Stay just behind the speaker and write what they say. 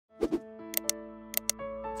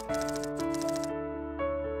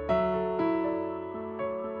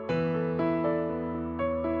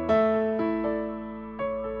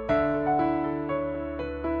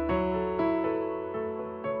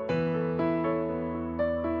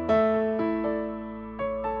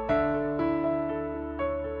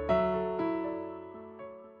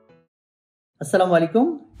আসসালামু আলাইকুম।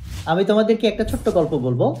 আমি তোমাদেরকে একটা ছোট্ট গল্প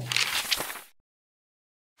বলবো।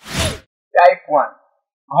 টাইপ 1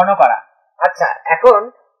 ঘন করা। আচ্ছা, এখন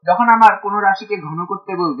যখন আমার কোনো রাশিকে ঘন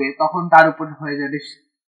করতে বলবে তখন তার উপর হয়ে যাবে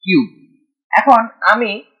কিউব। এখন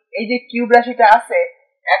আমি এই যে কিউব রাশিটা আছে,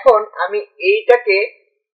 এখন আমি এইটাকে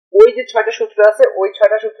ওই যে 6টা সূত্র আছে ওই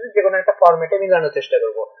 6টা সূত্রের যে কোনো একটা ফরম্যাটে মিলানোর চেষ্টা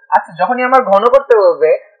করব। আচ্ছা, যখনই আমার ঘন করতে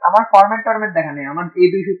বলবে আমার ফরম্যাট টরম্যাট দেখা নেই, আমার এই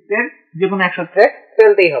দুই সূত্রের যে কোনো এক সূত্রে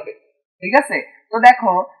ফেলতেই হবে। ঠিক আছে, তো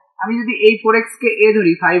দেখো আমি যদি এই 4x কে a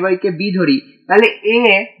ধরি, 5y কে b ধরি, তাহলে a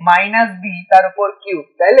মাইনাস b তার উপর কিউব,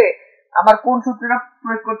 তাহলে আমার কোন সূত্রটা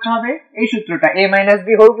প্রয়োগ করতে হবে? এই সূত্রটা, a মাইনাস b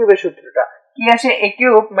হোল কিউবের সূত্রটা কি আসে? a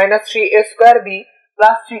cube minus 3a square b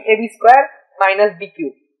plus 3ab square minus b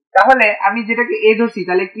cube. তাহলে আমি যেটাকে a ধরছি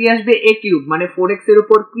তাহলে কি আসবে? a কিউব মানে 4x এর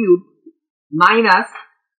উপর কিউব মাইনাস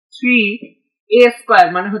 3a স্কয়ার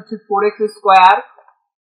মানে হচ্ছে 4x স্কয়ার,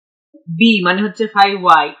 b মানে হচ্ছে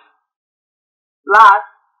 5y প্লাস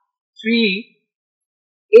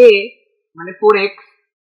 3a মানে 4x,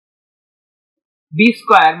 b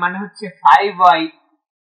স্কয়ার মানে হচ্ছে 5y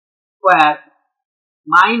square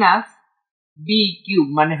minus b cube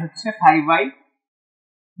মানে হচ্ছে 5y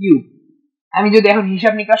কিউব। আমি যদি এখন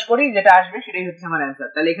হিসাব নিকাশ করি যেটা আসবে সেটাই হচ্ছে আমার অ্যান্সার।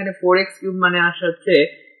 তাহলে এখানে 4x কিউব মানে আসে হচ্ছে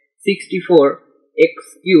 64x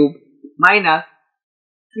cube minus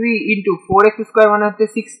 3 into 4x square মানে হচ্ছে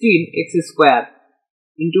 16x square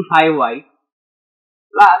into 5y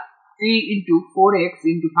plus 3 into 4x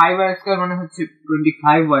into 5y square মানে হচ্ছে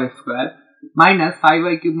 25y square minus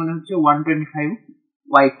 5y cube মানে হচ্ছে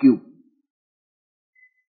 125y কিউব।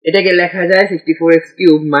 এটাকে লেখা যায় 64x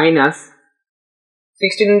cube minus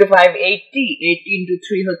 16 into 5 80, 80 into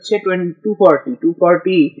 3 হচ্ছে 240,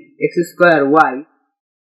 240 x square y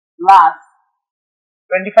plus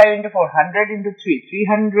 25 into 4 100 into 3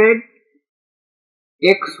 300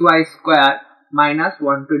 x y square minus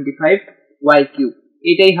 125 y cube।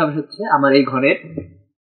 এটাই হবে হচ্ছে আমার এই ঘরের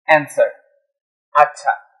অ্যান্সার।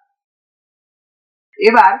 আচ্ছা,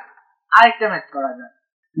 এবার আরেকটা ম্যাথ করা যায়।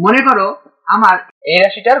 মনে করো আমার এই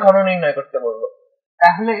রাশিটার ঘন নির্ণয় করতে বলবো,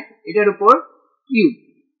 তাহলে এটার উপর কিউব।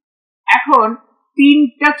 এখন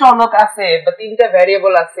তিনটা চলক আছে বা তিনটা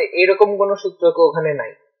ভ্যারিয়েবল আছে, এরকম কোনো সূত্র ওখানে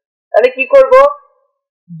নাই। তাহলে কি করব?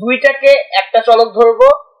 দুইটাকে একটা চলক ধরবো,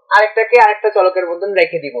 আরেকটাকে আরেকটা চলকের মধ্যে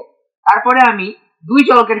রেখে দিব। তারপরে আমি দুই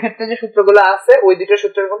চলকের ক্ষেত্রে যে সূত্রগুলো আছে ওই দুটো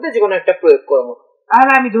সূত্রের মধ্যে যে কোনো একটা প্রয়োগ করব।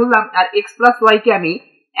 তাহলে আমি ধরলাম আর x প্লাস y কে আমি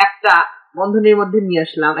একটা বন্ধনীর মধ্যে নিয়ে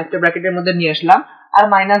আসলাম, একটা ব্র্যাকেটের মধ্যে নিয়ে আসলাম, আর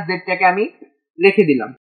মাইনাস z টাকে আমি রেখে দিলাম।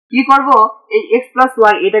 কি করব? এই x প্লাস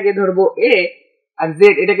y এটাকে ধরবো a আর z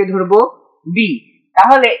এটাকে ধরবো b।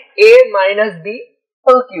 তাহলে a minus b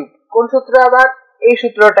whole cube. কোন সূত্র আবার? এই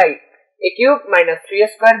সূত্রটাই, a cube minus 3a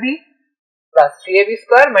square b plus 3ab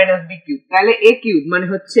square minus b cube. তাহলে a কিউব মানে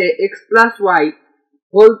হচ্ছে x plus y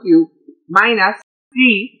whole cube minus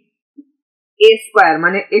 3a square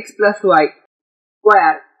মানে x plus y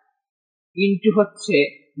square into হচ্ছে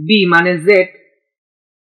b মানে z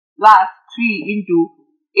প্লাস 3 ইন্টু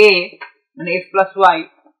a মানে x plus y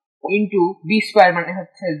into b square মানে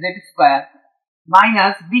হচ্ছে z square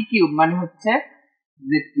minus b cube মানে হচ্ছে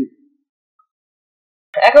z কিউব।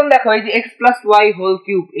 এখন দেখো এই যে x plus y whole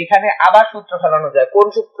cube, এখানে আবার সূত্র ফেলানো যায়। কোন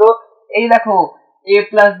সূত্র? এই দেখো a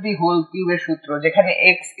প্লাস b হোল কিউবের সূত্র, যেখানে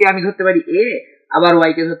x কে আমি ধরতে পারি a, আবার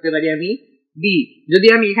y কে ধরতে পারি আমি b। যদি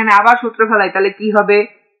আমি এখানে আবার সূত্র ফেলাই তাহলে কি হবে?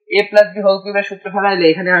 a প্লাস b হোল কিউবের সূত্র ফেলাইলে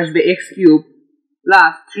এখানে আসবে x cube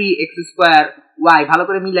plus 3x square y, ভালো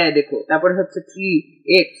করে মিলায়ে দেখো, তারপরে হচ্ছে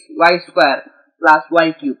 3x y square plus y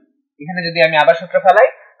cube. এখানে যদি আমি আবার সূত্র ফেলাই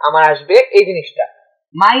আমার আসবে এই জিনিসটা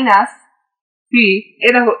মাইনাস 3,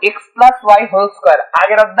 এই দেখো x plus y whole square.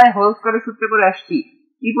 আগের অধ্যায় হোল স্কয়ারের সূত্রে করে আসছি,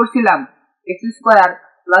 কি করছিলাম? x square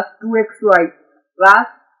plus 2xy plus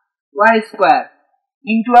y square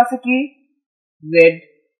into আছে কি z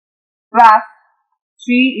plus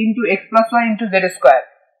 3 into x plus y into z square.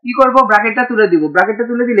 কি করব? ব্র্যাকেটটা তুলে দিব। ব্র্যাকেটটা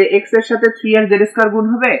তুলে দিলে x এর সাথে 3 আর z স্কয়ার গুণ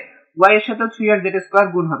হবে, y এর সাথে 3 আর z স্কয়ার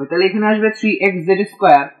গুণ হবে। তাহলে এখানে আসবে 3xz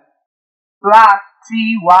square plus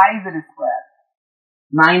 3yz square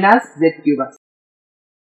minus z cube.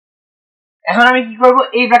 এখন আমি কি করব?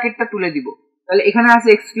 এই ব্র্যাকেটটা তুলে দিব। তাহলে এখানে আছে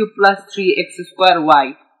x cube plus 3x square y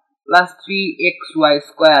plus 3xy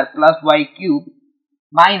square plus y cube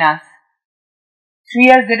minus 3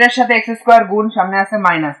 আর z এর সাথে x স্কয়ার গুণ, সামনে আছে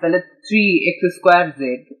মাইনাস, তাহলে 3x স্কয়ার z,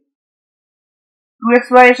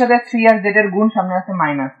 2xy এর সাথে 3 আর z এর গুণ, সামনে আছে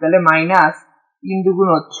মাইনাস, তাহলে মাইনাস 3 দুগুণ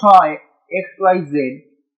 6xyz,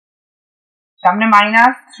 সামনে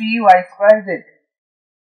minus 3y square z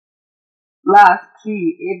plus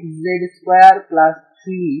 3xz square plus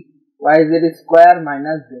 3yz square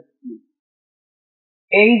minus z cube.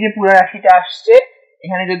 এই যে পুরো রাশিটা আসছে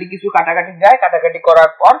এখানে যদি কিছু কাটাকাটি যায়, কাটাকাটি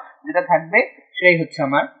করার পর যেটা থাকবে সেই হচ্ছে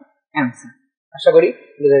আমার অ্যান্সার। আশা করি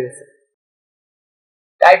বুঝা গেছে।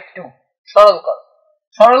 টাইপ 2 সরল কর।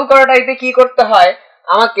 সরল করা টাইপে কি করতে হয়,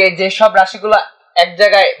 আমাকে যে সব রাশিগুলো এক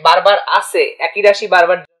জায়গায় বারবার আছে, একই রাশি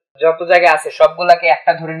বারবার যত জায়গায় আছে সবগুলাকে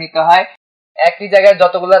একটা ধরে নিতে হয়। একই জায়গায়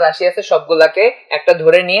যতগুলো রাশি আছে সবগুলাকে একটা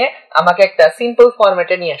ধরে নিয়ে আমাকে একটা সিম্পল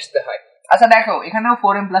ফরম্যাটে নিয়ে আসতে হয়। আচ্ছা দেখো, এখানেও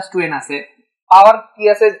 4m + 2n আছে, পাওয়ার কি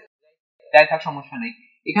আছে যাই থাক সমস্যা নেই।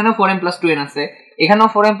 এখানেও 4m + 2n আছে, এখানেও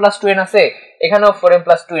 4m + 2n আছে, এখানেও 4m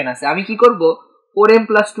 + 2n আছে। আমি কি করব, 4m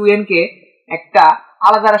 + 2n কে একটা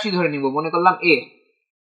আলাদা রাশি ধরে নিব, মনে করলাম a।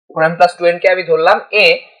 4m + 2n কে আমি ধরলাম a,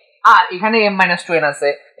 আর এখানে m - 2n আছে,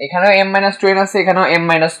 এখানেও m - 2n আছে, এখানেও m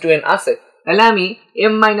 - 2n আছে। তাহলে আমি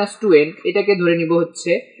m - 2n এটাকে ধরে নিব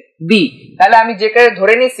হচ্ছে b। তাহলে আমি যেটা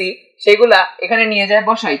ধরে নিছি সেগুলা এখানে নিয়ে যায়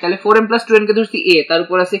বসাই। তাহলে 4m + 2n কে ধরছি a, তার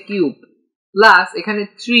উপর আছে কিউব, প্লাস এখানে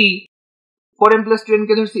 3, 4m + 2n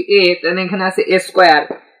কে ধরছি a, তাহলে এখানে আছে a স্কয়ার,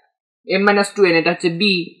 m - 2n এটা হচ্ছে b,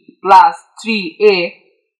 plus 3a,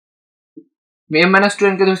 m -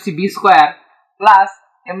 2n কে ধরছি b square, plus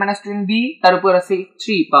m - 2n b, তার উপর আছে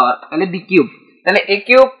 3 পাওয়ার, তাহলে b কিউব। তাহলে a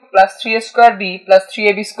cube plus 3a square b plus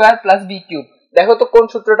 3ab square plus b cube. দেখো তো কোন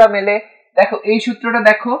সূত্রটা মেলে। দেখো এই সূত্রটা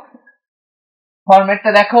দেখো,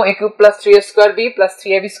 ফরম্যাটটা দেখো, a cube plus 3a square b plus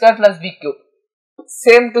 3ab square plus b cube,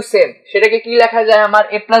 same to same. সেটাকে কি লেখা যায়, আমার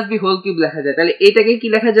a plus b whole cube লেখা যায়। তাহলে এটাকে কি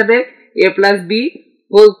লেখা যাবে, a plus b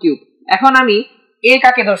whole cube. এখন আমি a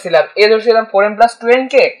কাকে ধরছিলাম, a ধরছিলাম 4m + 2n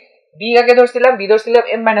K, b কাকে ধরছিলাম, b ধরছিলাম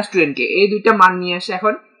m - 2n কে। এই দুইটা মান নিয়ে এসে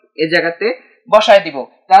এখন এই জায়গাতে বসায় দিব।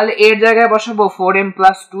 তাহলে a এর জায়গায় বসাবো 4m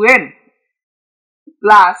 + 2n,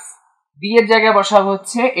 প্লাস b এর জায়গায় বসাবো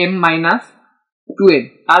হচ্ছে m - 2n,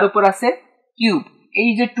 তার উপর আছে কিউব। এই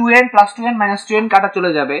যে 2n + 2n - 2n কাটা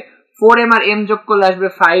চলে যাবে, 4m আর m যোগ করলে আসবে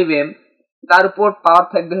 5m, তার উপর পাওয়ার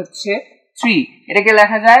থাকবে হচ্ছে 3। এটাকে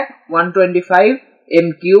লেখা যায়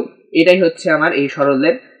 125m3। এটাই হচ্ছে আমার এই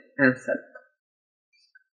সরলের অ্যান্সার।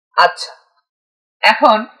 আচ্ছা,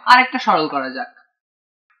 এখন আরেকটা সরল করা যাক।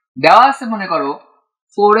 দেওয়া আছে মনে করো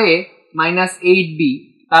 4a - 8b,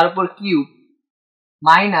 তার উপর কিউব,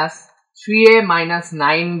 মাইনাস 3a -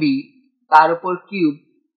 9b, তার উপর cube,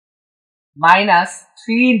 minus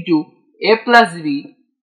 3 into a + b,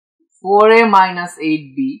 4a -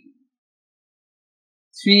 8b,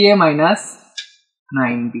 3a -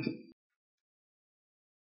 9b।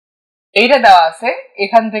 এইটা দেওয়া আছে,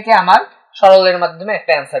 এখান থেকে আমার সরলের মাধ্যমে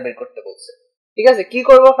একটা অ্যান্সার বের করতে বলছে। ঠিক আছে, কি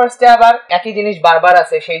করব, ফার্স্টে আবার একই জিনিস বারবার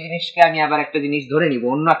আছে, সেই জিনিসকে আমি আবার একটা জিনিস ধরে নিব,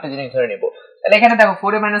 অন্য একটা জিনিস ধরে নিব। তাহলে এখানে দেখো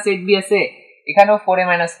 4a - 8b আছে, এখানেও 4a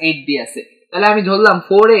 - 8b আছে। তাহলে আমি ধরলাম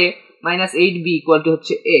 4a - 8b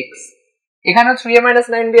হচ্ছে x। এখানেও 3a -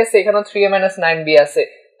 9b আছে, এখানেও 3a - 9b আছে।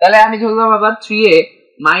 তাহলে আমি ধরলাম আবার 3a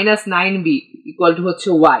 - 9b হচ্ছে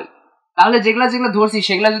y। তাহলে যেগুলা যেগুলা ধরছি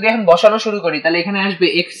সেগুলা যদি এখন বসানো শুরু করি, তাহলে এখানে আসবে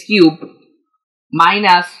x cube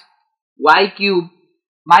minus y cube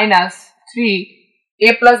minus 3a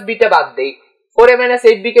 + b টা বাদ দেই, 4a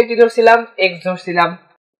 - 8b কে কি ধরছিলাম, x ধরছিলাম,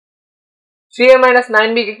 3a -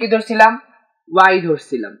 9b কে কি ধরছিলাম, y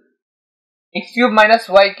ধরছিলাম, x cube minus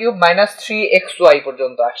y cube minus 3xy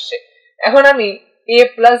পর্যন্ত আসছে। এখন আমি a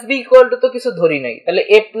 + b তো কিছু ধরি নাই, তাহলে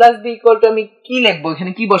a + b আমি কি লিখবো,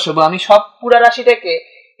 এখানে কি বসাবো, আমি সব পুরা রাশিটাকে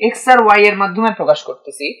x আর y এর মাধ্যমে প্রকাশ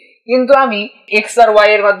করতেছি, কিন্তু আমি x আর y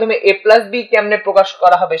এর মাধ্যমে a + b কেমনে প্রকাশ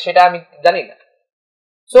করা হবে সেটা আমি জানি না।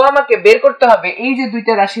 সো আমাকে বের করতে হবে, এই যে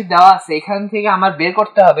দুইটা রাশি দেওয়া আছে এখান থেকে আমার বের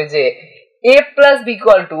করতে হবে যে a + b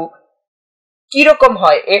কি রকম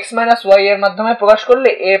হয়, x - y এর মাধ্যমে প্রকাশ করলে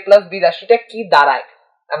a + b রাশিটা কি দাঁড়ায়,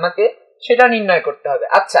 আমাকে সেটা নির্ণয় করতে হবে।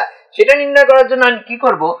 আচ্ছা, সেটা নির্ণয় করার জন্য আমি কি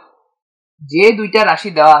করব, যে দুইটা রাশি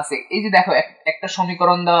দেওয়া আছে, এই যে দেখো একটা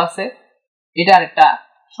সমীকরণ দেওয়া আছে, এটা আরেকটা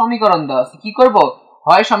সমীকরণ দেওয়া আছে, কি করব,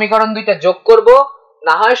 হয় সমীকরণ দুইটা যোগ করব,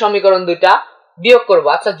 না হয় সমীকরণ দুইটা বিয়োগ করব।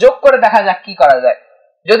 আচ্ছা, যোগ করে দেখা যাক কি করা যায়।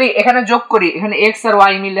 যদি এখানে যোগ করি, এখানে x আর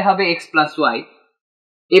y মিলে হবে x + y,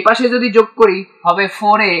 এই পাশে যদি যোগ করি হবে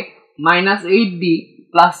 4a - 8b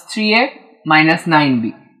plus 3a - 9b।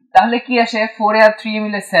 তাহলে কি আসে, 4a আর 3a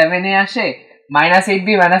মিলে 7a আসে, -8b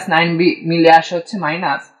 - 9b মিলে আসে হচ্ছে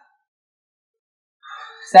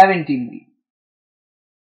 -17b।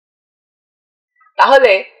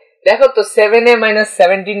 তাহলে দেখো তো 7a -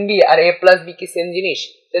 17b R a + b কি সেম জিনিস?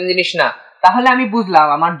 সেম জিনিস না। তাহলে আমি বুঝলাম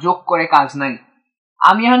আমার যোগ করে কাজ নাই,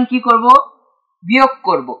 আমি এখন কি করব, বিয়োগ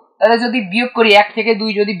করব। তাহলে যদি বিয়োগ করি, 1 থেকে 2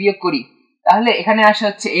 যদি বিয়োগ করি, তাহলে এখানে আসে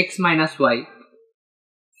হচ্ছে x - y।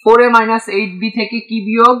 4a - 8b থেকে কি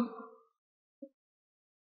বিয়োগ,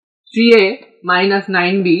 3a -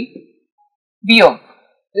 9b বিয়োগ।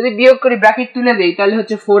 যদি বিয়োগ করি ব্র্যাকেট তুলে দেই, তাহলে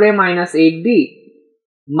হচ্ছে 4a - 8b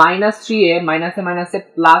মাইনাস 3a মাইনাসে মাইনাসে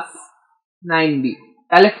প্লাস 9b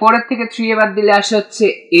তাহলে 4 এর থেকে 3a বাদ দিলে আসে হচ্ছে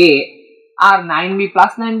a, R 9b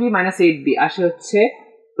plus 9b minus 8b আসে হচ্ছে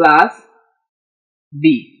প্লাস b।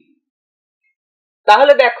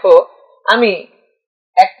 তাহলে দেখো আমি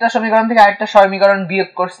একটা সমীকরণ থেকে আরেকটা সমীকরণ বিয়োগ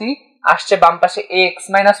করছি, আসছে বাম পাশে ax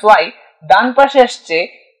মাইনাস y, ডান পাশে আসছে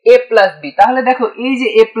a প্লাস b। তাহলে দেখো এই যে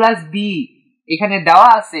a প্লাস b এখানে দেওয়া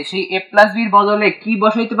আছে, সেই a প্লাস b এর বদলে কি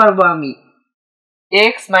বসাইতে পারবো আমি,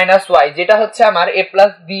 x মাইনাস y, যেটা হচ্ছে আমার a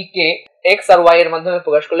plus b K x R y এর মাধ্যমে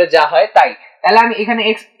প্রকাশ করলে যা হয় তাই। তাহলে আমি এখানে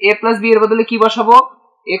a প্লাস b এর বদলে কি বসাবো,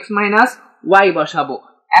 x মাইনাস y বসাবো।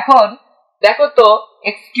 এখন দেখো তো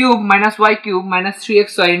x cube minus y cube minus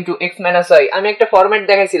 3xy into x minus y, আমি একটা ফরম্যাট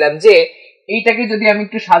দেখাইছিলাম যে এইটাকে যদি আমি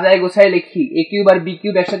একটু সাজায় গোছায় লিখি, a cube R b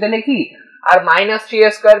cube একসাথে লিখি, আর মাইনাস 3a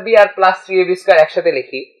স্কয়ার b আর প্লাস 3ab স্কয়ার একসাথে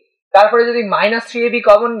লিখি, তারপরে যদি মাইনাস 3ab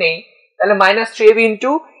কমন নেই তাহলে minus 3ab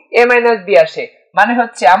into a minus b আসে। মানে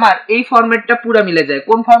হচ্ছে আমার এই ফরম্যাটটা পুরো মিলে যায়।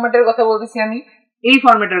 কোন ফরম্যাটের কথা বলতেছি আমি, এই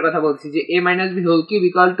ফরম্যাটের কথা বলছি যে a minus b whole cube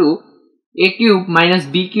equal to a cube minus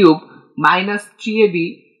b cube minus 3ab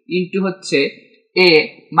into হচ্ছে a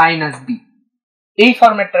মাইনাস b। এই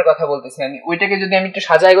ফরম্যাটটার কথা বলতেছি আমি। ওইটাকে যদি আমি একটু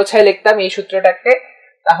সাজায় গোছায় লিখতাম এই সূত্রটাকে,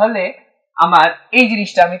 তাহলে আমার এই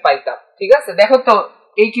জিনিসটা আমি পাইতাম। ঠিক আছে, দেখো তো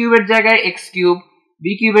a কিউবের জায়গায় x কিউব, b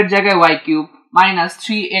কিউবের জায়গায় y cube minus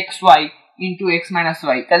 3xy into x minus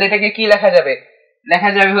y, তাহলে এটাকে কি লেখা যাবে, লেখা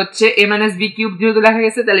যাবে হচ্ছে a মাইনাস b কিউব, যেহেতু লেখা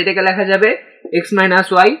গেছে তাহলে এটাকে লেখা যাবে x minus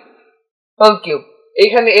y whole cube.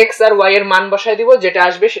 এইখানে x আর y এর মান বসায় দিব, যেটা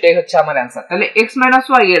আসবে সেটাই হচ্ছে আমার অ্যান্সার। তাহলে x মাইনাস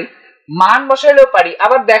y এর মান বসাইলেও পারি।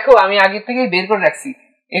 আবার দেখো আমি আগে থেকেই বের করে রাখছি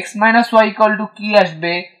x minus y equal to কি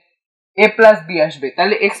আসবে, a প্লাস b আসবে।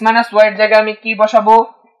 তাহলে x মাইনাস y এর জায়গায় আমি কি বসাবো,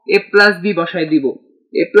 a প্লাস b বসাই দিব।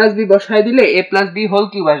 a প্লাস b বসাই দিলে a plus b whole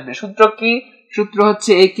cube আসবে। সূত্র কি, সূত্র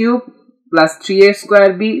হচ্ছে a cube plus 3a square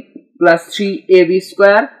b plus 3ab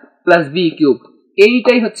square plus b cube.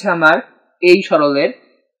 এইটাই হচ্ছে আমার এই সরলের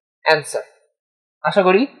অ্যান্সার। আশা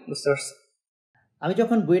করি বুঝতে পারছো। আমি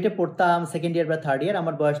যখন বুয়েটে পড়তাম সেকেন্ড ইয়ার বা থার্ড ইয়ার,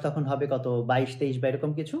 আমার বয়স তখন হবে কত 22-23 বা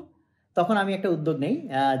এরকম কিছু, তখন আমি একটা উদ্যোগ নেই,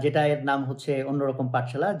 যেটা এর নাম হচ্ছে অন্যরকম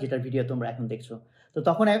পাঠশালা, যেটার ভিডিও তোমরা এখন দেখছো। তো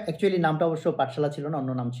তখন অ্যাকচুয়ালি নামটা অবশ্য পাঠশালা ছিল না,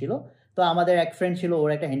 অন্য নাম ছিল। তো আমাদের এক ফ্রেন্ড ছিল, ওর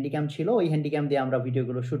একটা হ্যান্ডিক্যাম ছিল, ওই হ্যান্ডিক্যাম দিয়ে আমরা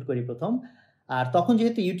ভিডিওগুলো শ্যুট করি প্রথম। আর তখন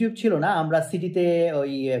যেহেতু ইউটিউব ছিল না, আমরা সিডিতে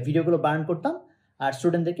ওই ভিডিওগুলো বার্ন করতাম আর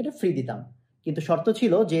স্টুডেন্টদেরকে এটা ফ্রি দিতাম। কিন্তু শর্ত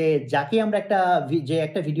ছিল যে যাকে আমরা যে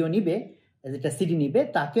একটা ভিডিও নিবে, যেটা সিডি নিবে,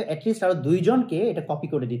 তাকে অ্যাটলিস্ট আরো 2 জনকে এটা কপি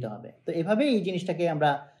করে দিতে হবে। তো এভাবে এই জিনিসটাকে আমরা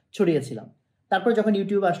ছড়িয়েছিলাম। তারপর যখন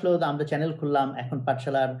ইউটিউব আসলো, আমরা চ্যানেল খুললাম, এখন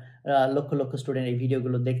পাঠশালার লক্ষ লক্ষ স্টুডেন্ট এই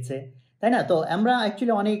ভিডিওগুলো দেখছে, তাই না? তো আমরা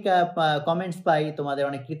অ্যাকচুয়ালি অনেক কমেন্টস পাই, তোমাদের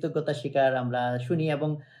অনেক কৃতজ্ঞতা স্বীকার আমরা শুনি, এবং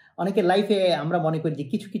অনেকের লাইফে আমরা মনে করি যে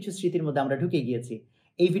কিছু কিছু স্মৃতির মধ্যে আমরা ঢুকে গিয়েছি।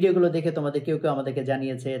 এই ভিডিওগুলো দেখে তোমাদের কেউ কেউ আমাদেরকে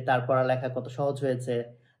জানিয়েছে তার পড়ালেখা কত সহজ হয়েছে,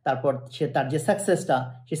 তারপর তার যে সাকসেসটা,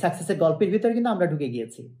 সেই সাকসেসের গল্পের ভিতরে কিন্তু আমরা ঢুকে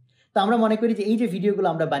গিয়েছি। তো আমরা মনে করি যে এই যে ভিডিওগুলো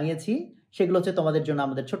আমরা বানিয়েছি, সেগুলো হচ্ছে তোমাদের জন্য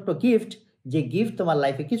আমাদের ছোট্ট গিফট, যে গিফট তোমার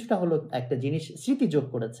লাইফে কিছুটা হলো একটা জিনিস স্মৃতি যোগ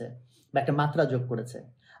করেছে বা একটা মাত্রা যোগ করেছে।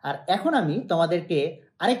 আর এখন আমি তোমাদেরকে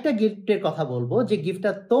আরেকটা গিফটের কথা বলবো, যে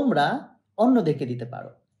গিফটটা তোমরা অন্যদেরকে দিতে পারো।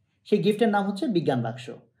 সেই গিফটের নাম হচ্ছে বিজ্ঞান বাক্স।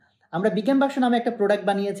 আমরা বিজ্ঞান বাক্স নামে একটা প্রোডাক্ট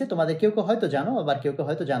বানিয়েছি, তোমাদের কেউ কেউ হয়তো জানো, আবার কেউ কেউ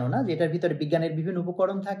হয়তো জানো না, যে এটার ভিতরে বিজ্ঞানের বিভিন্ন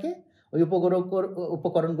উপকরণ থাকে। ওই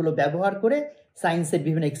উপকরণগুলো ব্যবহার করে সায়েন্সের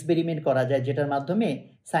বিভিন্ন এক্সপেরিমেন্ট করা যায়, যেটার মাধ্যমে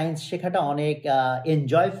সায়েন্স শেখাটা অনেক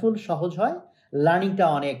এনজয়ফুল, সহজ হয়, লার্নিংটা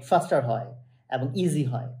অনেক ফাস্টার হয় এবং ইজি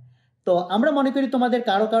হয়। তো আমরা মনে করি তোমাদের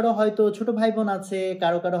কারো কারো হয়তো ছোট ভাই বোন আছে,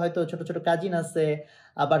 কারো কারো হয়তো ছোট ছোট কাজিন আছে,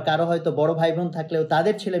 আবার কারো হয়তো বড় ভাই বোন থাকলেও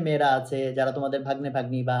তাদের ছেলে মেয়েরা আছে যারা তোমাদের ভাগ্নে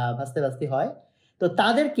ভাগ্নি বা ভাস্তে ভাস্তি হয়। তো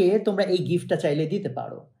তাদেরকে তোমরা এই গিফটটা চাইলে দিতে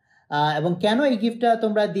পারো। এবং কেন এই গিফটটা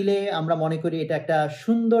তোমরা দিলে আমরা মনে করি এটা একটা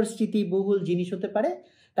সুন্দর স্মৃতিবহুল জিনিস হতে পারে,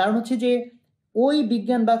 কারণ হচ্ছে যে ওই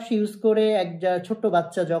বিজ্ঞান বাক্স ইউজ করে একটা ছোট্ট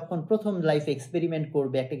বাচ্চা যখন প্রথম লাইফে এক্সপেরিমেন্ট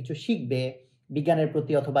করবে, একটা কিছু শিখবে বিজ্ঞানের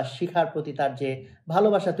প্রতি অথবা শিখার প্রতি, তার যে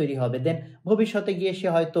ভালোবাসা তৈরি হবে, দেন ভবিষ্যতে গিয়ে সে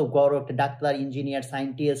হয়তো বড় একটা ডাক্তার, ইঞ্জিনিয়ার,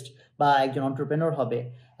 সায়েন্টিস্ট বা একজন এন্টারপ্রেনর হবে।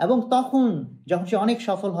 এবং তখন যখন সে অনেক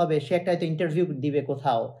সফল হবে, সে একটা হয়তো ইন্টারভিউ দিবে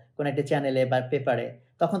কোথাও, কোনো একটা চ্যানেলে বা পেপারে,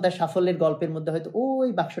 তখন তার সাফল্যের গল্পের মধ্যে হয়তো ওই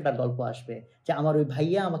বাক্সটার গল্প আসবে, যে আমার ওই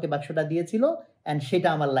ভাইয়া আমাকে বাক্সটা দিয়েছিল অ্যান্ড সেটা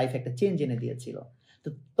আমার লাইফে একটা চেঞ্জ এনে দিয়েছিল। তো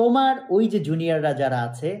তোমার ওই যে জুনিয়ররা যারা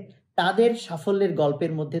আছে, তাদের সাফল্যের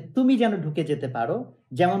গল্পের মধ্যে তুমি যেন ঢুকে যেতে পারো,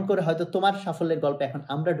 যেমন করে হয়তো তোমার সাফল্যের গল্পে এখন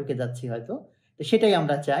আমরা ঢুকে যাচ্ছি হয়তো। তো সেটাই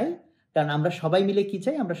আমরা চাই। কারণ আমরা সবাই মিলে কি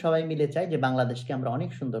চাই? আমরা সবাই মিলে চাই যে বাংলাদেশকে আমরা অনেক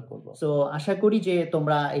সুন্দর করব। সো আশা করি যে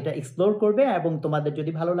তোমরা এটা এক্সপ্লোর করবে এবং তোমাদের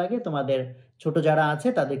যদি ভালো লাগে তোমাদের ছোট যারা আছে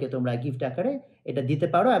তাদেরকে তোমরা গিফট আকারে এটা দিতে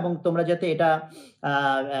পারো এবং তোমরা যাতে এটা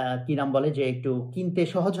কি নাম বলে যে একটু কিনতে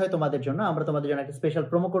সহজ হয় তোমাদের জন্য, আমরা তোমাদের জন্য একটা স্পেশাল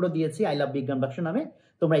প্রোমো কোডও দিয়েছি আই লাভ বিজ্ঞান বাক্স নামে।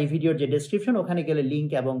 তোমরা এই ভিডিওর যে ডেসক্রিপশন ওখানে গেলে লিঙ্ক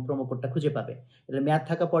এবং প্রোমো কোডটা খুঁজে পাবে। এটা মেয়াদ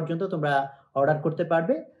থাকা পর্যন্ত তোমরা অর্ডার করতে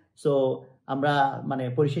পারবে। সো আমরা মানে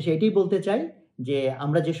পরিশেষে এটাই বলতে চাই যে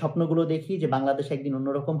আমরা যে স্বপ্নগুলো দেখি যে বাংলাদেশ একদিন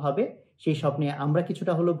অন্যরকম হবে, সেই স্বপ্নে আমরা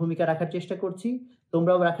কিছুটা হলেও ভূমিকা রাখার চেষ্টা করছি,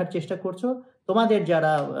 তোমরাও রাখার চেষ্টা করছো। তোমাদের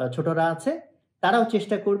যারা ছোটরা আছে তারাও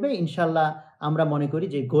চেষ্টা করবে। ইনশাল্লাহ আমরা মনে করি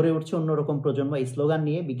যে গড়ে উঠছে অন্যরকম প্রজন্ম এই স্লোগান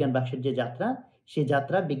নিয়ে। বিজ্ঞান বাক্সের যে যাত্রা, সেই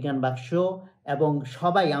যাত্রা বিজ্ঞান বাক্স এবং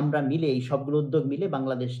সবাই আমরা মিলে এই সবগুলো উদ্যোগ মিলে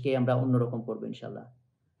বাংলাদেশকে আমরা অন্যরকম করবো ইনশাল্লাহ।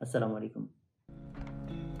 আসসালামু আলাইকুম।